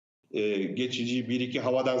geçici bir iki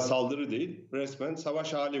havadan saldırı değil, resmen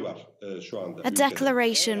savaş hali var şu anda. A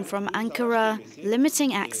declaration from Ankara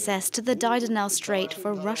limiting access to the Dardanelles Strait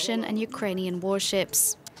for Russian and Ukrainian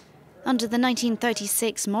warships. Under the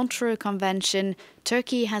 1936 Montreux Convention,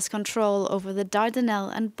 Turkey has control over the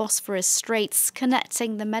Dardanelles and Bosphorus straits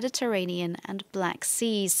connecting the Mediterranean and Black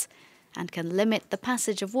Seas, and can limit the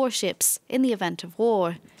passage of warships in the event of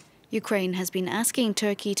war. Ukraine has been asking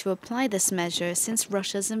Turkey to apply this measure since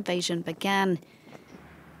Russia's invasion began.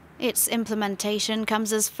 Its implementation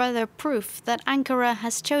comes as further proof that Ankara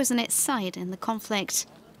has chosen its side in the conflict.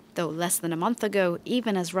 Though less than a month ago,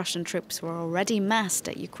 even as Russian troops were already massed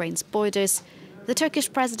at Ukraine's borders, the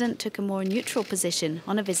Turkish president took a more neutral position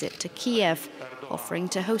on a visit to Kyiv, offering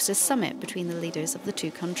to host a summit between the leaders of the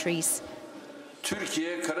two countries.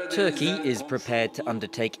 Turkey is prepared to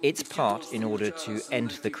undertake its part in order to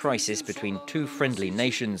end the crisis between two friendly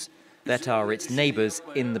nations that are its neighbours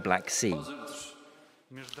in the Black Sea.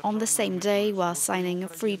 On the same day, while signing a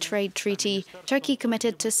free trade treaty, Turkey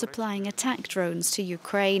committed to supplying attack drones to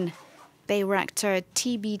Ukraine. Bayraktar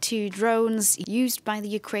TB2 drones used by the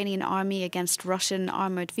Ukrainian army against Russian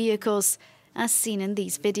armoured vehicles, as seen in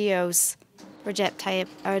these videos. Recep Tayyip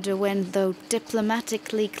Erdogan, though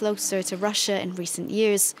diplomatically closer to Russia in recent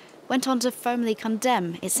years, went on to firmly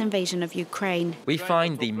condemn its invasion of Ukraine. We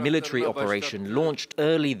find the military operation launched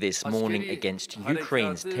early this morning against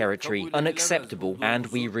Ukraine's territory unacceptable, and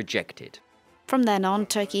we reject it. From then on,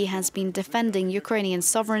 Turkey has been defending Ukrainian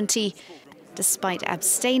sovereignty, despite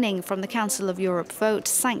abstaining from the Council of Europe vote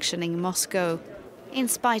sanctioning Moscow. In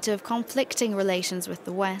spite of conflicting relations with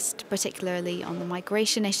the West, particularly on the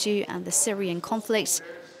migration issue and the Syrian conflict,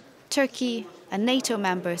 Turkey, a NATO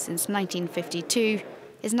member since 1952,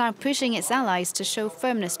 is now pushing its allies to show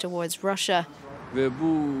firmness towards Russia.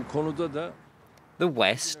 The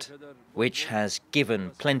West, which has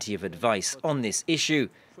given plenty of advice on this issue,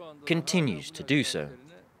 continues to do so.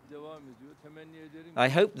 I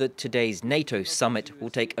hope that today's NATO summit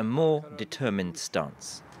will take a more determined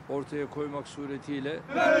stance.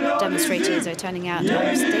 Demonstrators are turning out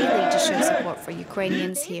almost daily to show support for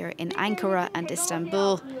Ukrainians here in Ankara and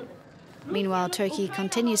Istanbul. Meanwhile, Turkey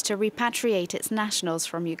continues to repatriate its nationals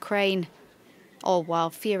from Ukraine. All while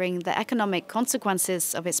fearing the economic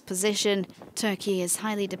consequences of its position, Turkey is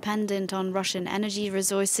highly dependent on Russian energy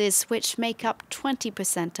resources, which make up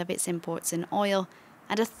 20% of its imports in oil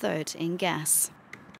and a third in gas.